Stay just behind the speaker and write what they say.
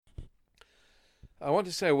I want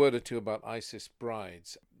to say a word or two about ISIS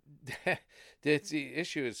brides. The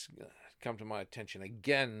issue has come to my attention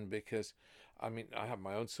again because, I mean, I have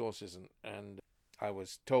my own sources, and I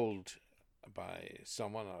was told by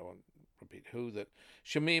someone, I won't repeat who, that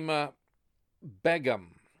Shamima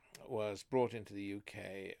Begum was brought into the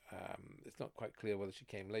UK. It's not quite clear whether she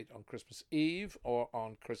came late on Christmas Eve or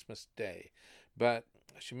on Christmas Day, but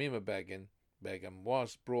Shamima Begum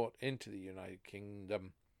was brought into the United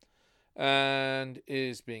Kingdom and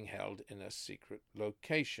is being held in a secret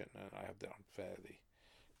location. And I have that on fairly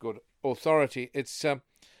good authority. It's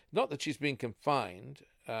not that she's being confined,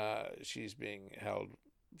 she's being held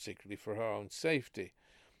secretly for her own safety.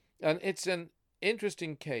 And it's an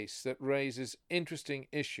interesting case that raises interesting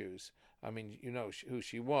issues. I mean, you know who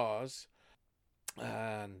she was,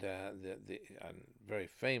 and the very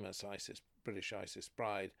famous British ISIS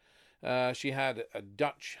bride. She had a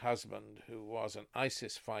Dutch husband who was an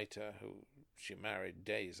ISIS fighter who she married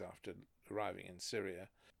days after arriving in Syria.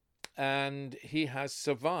 And he has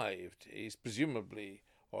survived. He's presumably,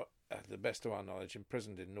 or at the best of our knowledge,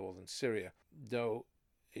 imprisoned in northern Syria, though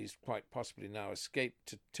he's quite possibly now escaped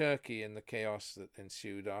to Turkey in the chaos that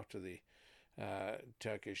ensued after the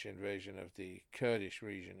Turkish invasion of the Kurdish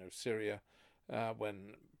region of Syria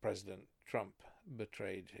when President Trump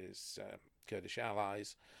betrayed his Kurdish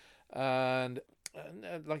allies. And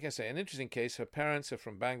like I say, an interesting case. Her parents are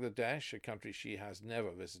from Bangladesh, a country she has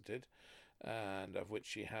never visited and of which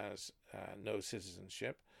she has no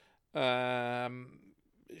citizenship.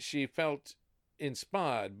 She felt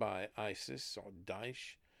inspired by ISIS or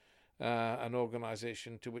Daesh, an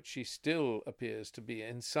organization to which she still appears to be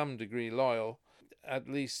in some degree loyal. At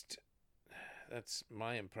least that's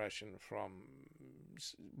my impression from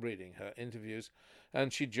reading her interviews.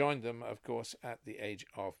 And she joined them, of course, at the age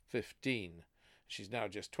of 15. She's now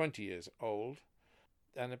just 20 years old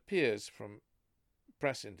and appears from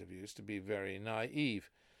press interviews to be very naive.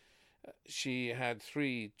 She had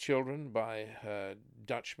 3 children by her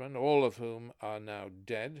Dutchman, all of whom are now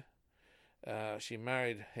dead. She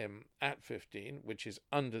married him at 15, which is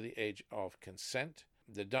under the age of consent.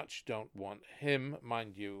 The Dutch don't want him.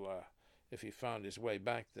 Mind you, if he found his way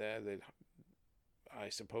back there, they'd, I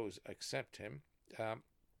suppose, accept him.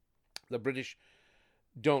 The British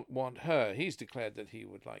don't want her. He's declared that he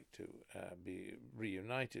would like to be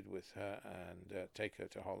reunited with her and take her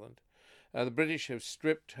to Holland. The British have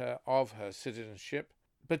stripped her of her citizenship,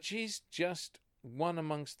 but she's just one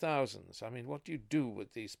amongst thousands. I mean, what do you do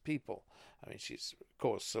with these people? I mean, she's, of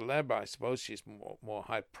course, celeb, I suppose. She's more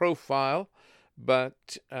high profile,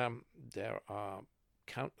 but there are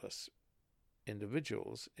countless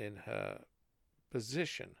individuals in her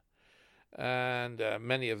position, and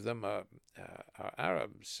many of them are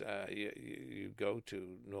Arabs. You go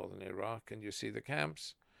to northern Iraq and you see the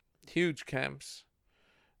camps, huge camps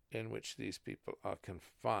in which these people are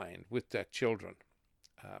confined with their children.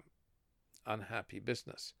 Unhappy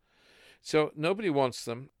business. So nobody wants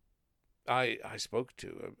them. I spoke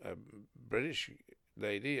to a British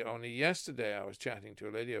lady only yesterday. I was chatting to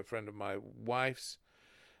a lady, a friend of my wife's,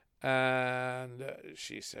 and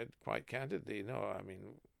she said quite candidly, no, I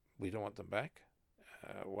mean, we don't want them back.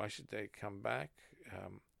 Why should they come back?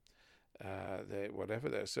 They, whatever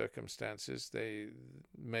their circumstances, they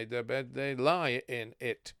made their bed, they lie in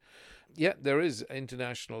it. Yet there is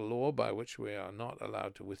international law by which we are not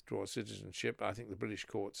allowed to withdraw citizenship. I think the British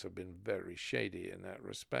courts have been very shady in that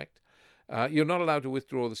respect. You're not allowed to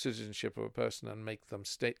withdraw the citizenship of a person and make them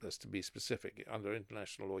stateless, to be specific. Under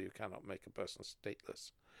international law, you cannot make a person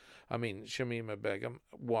stateless. I mean, Shamima Begum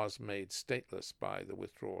was made stateless by the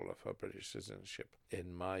withdrawal of her British citizenship,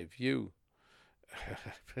 in my view.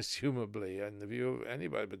 Presumably, in the view of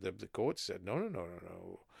anybody, but the court said,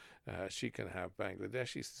 no. She can have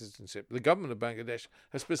Bangladeshi citizenship. The government of Bangladesh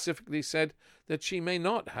has specifically said that she may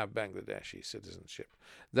not have Bangladeshi citizenship,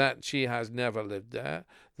 that she has never lived there,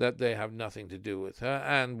 that they have nothing to do with her,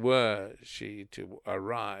 and were she to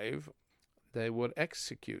arrive, they would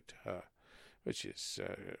execute her, which is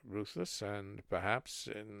ruthless and perhaps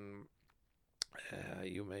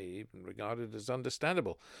you may even regard it as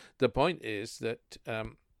understandable. The point is that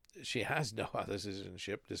she has no other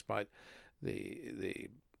citizenship, despite the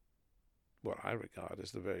what I regard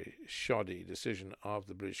as the very shoddy decision of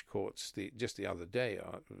the British courts just the other day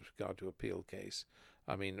with regard to appeal case.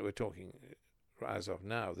 I mean, we're talking as of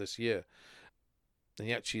now, this year. And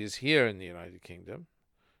yet she is here in the United Kingdom.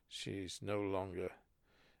 She's no longer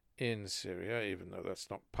in Syria, even though that's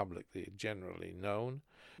not publicly generally known.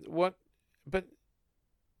 But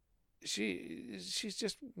she's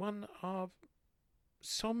just one of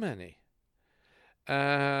so many.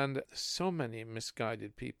 And so many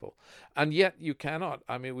misguided people. And yet you cannot.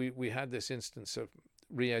 I mean, we had this instance of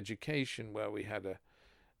re-education where we had a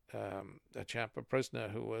chap, a prisoner,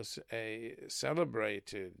 who was a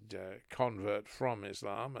celebrated convert from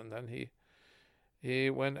Islam, and then he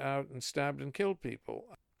went out and stabbed and killed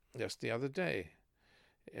people just the other day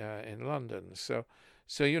in London. So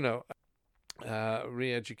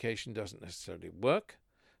re-education doesn't necessarily work,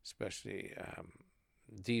 especially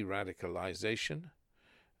de-radicalization.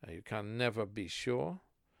 You can never be sure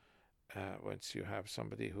once you have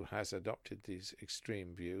somebody who has adopted these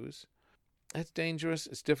extreme views. It's dangerous,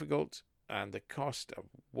 it's difficult, and the cost of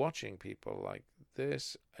watching people like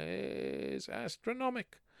this is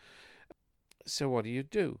astronomical. So what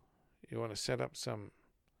do? You want to set up some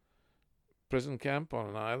prison camp on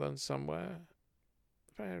an island somewhere?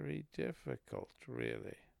 Very difficult,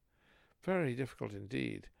 really. Very difficult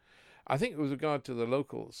indeed. I think with regard to the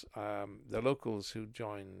locals who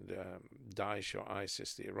joined Daesh or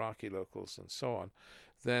ISIS, the Iraqi locals and so on,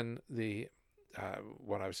 then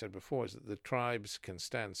what I've said before is that the tribes can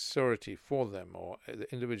stand surety for them, or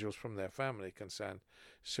the individuals from their family can stand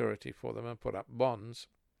surety for them and put up bonds,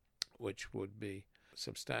 which would be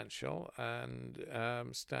substantial and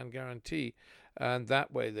stand guarantee, and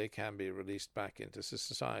that way they can be released back into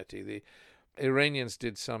society. The Iranians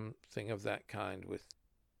did something of that kind with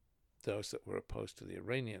those that were opposed to the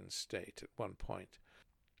Iranian state at one point.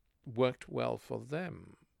 Worked well for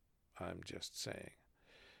them, I'm just saying.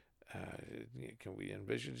 Can we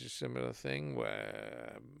envisage a similar thing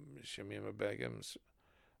where Shamima Begum's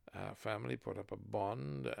family put up a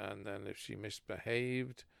bond, and then if she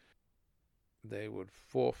misbehaved, they would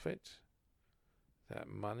forfeit that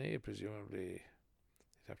money? Presumably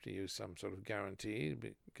they'd have to use some sort of guarantee,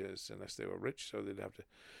 because unless they were rich, so they'd have to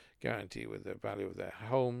guarantee with the value of their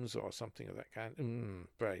homes or something of that kind.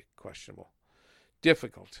 Very questionable.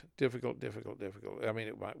 Difficult. I mean,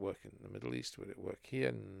 it might work in the Middle East. Would it work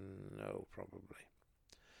here? No, probably.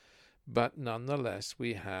 But nonetheless,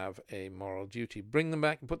 we have a moral duty. Bring them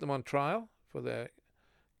back and put them on trial for their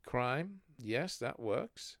crime. Yes, that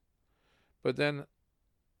works. But then,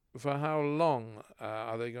 for how long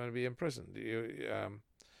are they going to be imprisoned?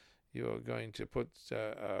 You're going to put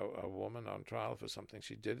a woman on trial for something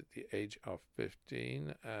she did at the age of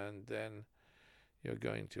 15, and then you're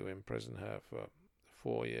going to imprison her for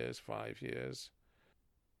 4 years, 5 years,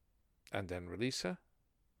 and then release her,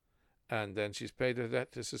 and then she's paid her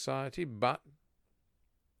debt to society, but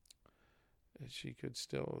she could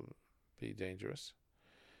still be dangerous.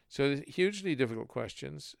 So hugely difficult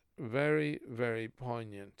questions, very, very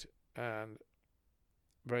poignant and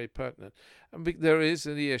very pertinent. And there is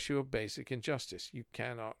the issue of basic injustice.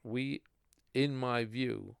 In my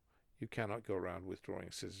view, you cannot go around withdrawing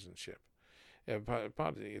citizenship.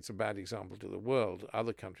 Partly it's a bad example to the world.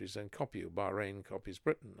 Other countries then copy you. Bahrain copies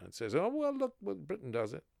Britain and says, oh, well, look, Britain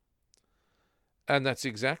does it. And that's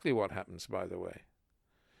exactly what happens, by the way.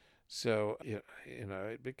 So,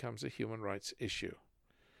 it becomes a human rights issue.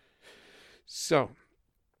 So,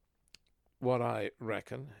 what I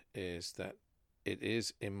reckon is that it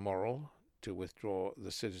is immoral to withdraw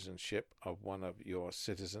the citizenship of one of your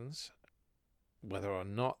citizens, whether or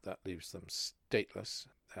not that leaves them stateless,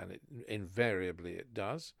 and invariably it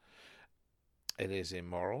does. It is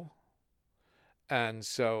immoral. And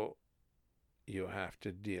so you have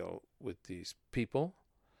to deal with these people,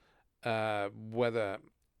 whether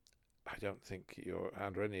I don't think you're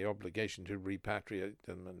under any obligation to repatriate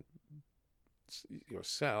them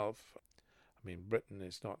yourself. I mean, Britain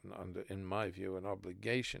is not under, in my view, an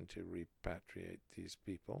obligation to repatriate these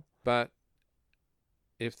people. But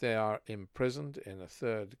if they are imprisoned in a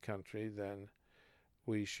third country, then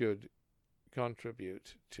we should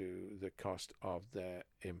contribute to the cost of their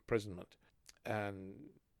imprisonment. And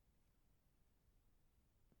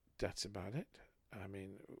that's about it. I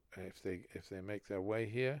mean, if they make their way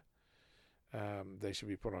here, they should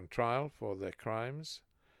be put on trial for their crimes,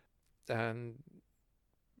 and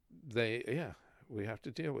we have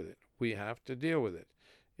to deal with it. We have to deal with it.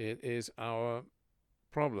 It is our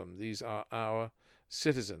problem. These are our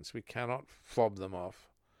citizens. We cannot fob them off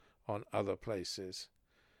on other places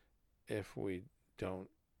if we don't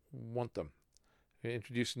want them.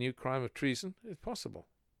 Introduce a new crime of treason? It's possible.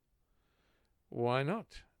 Why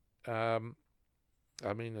not? I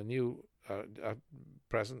mean,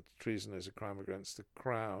 present treason is a crime against the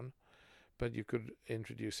crown, but you could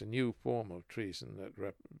introduce a new form of treason that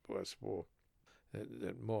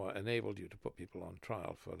more enabled you to put people on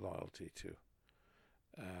trial for loyalty to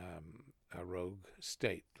a rogue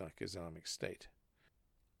state like Islamic State.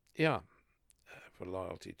 For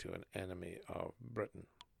loyalty to an enemy of Britain.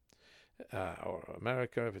 or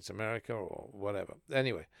America, if it's America, or whatever.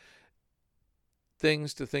 Anyway,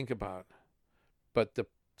 things to think about. But the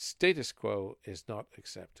status quo is not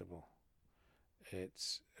acceptable.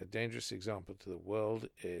 It's a dangerous example to the world.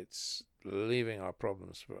 It's leaving our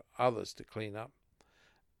problems for others to clean up.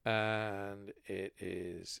 And it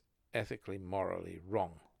is ethically, morally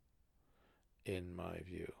wrong, in my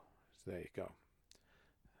view. So there you go.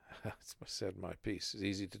 I said my piece. It's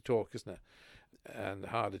easy to talk, isn't it? And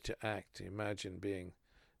harder to act. Imagine being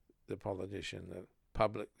the politician that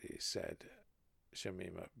publicly said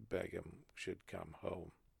Shamima Begum should come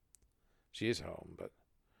home. She is home, but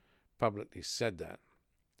publicly said that.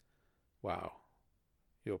 Wow.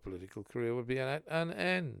 Your political career would be at an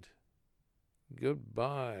end.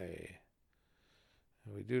 Goodbye.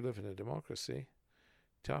 We do live in a democracy.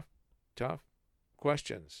 Tough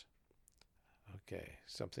questions. Okay,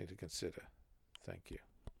 something to consider. Thank you.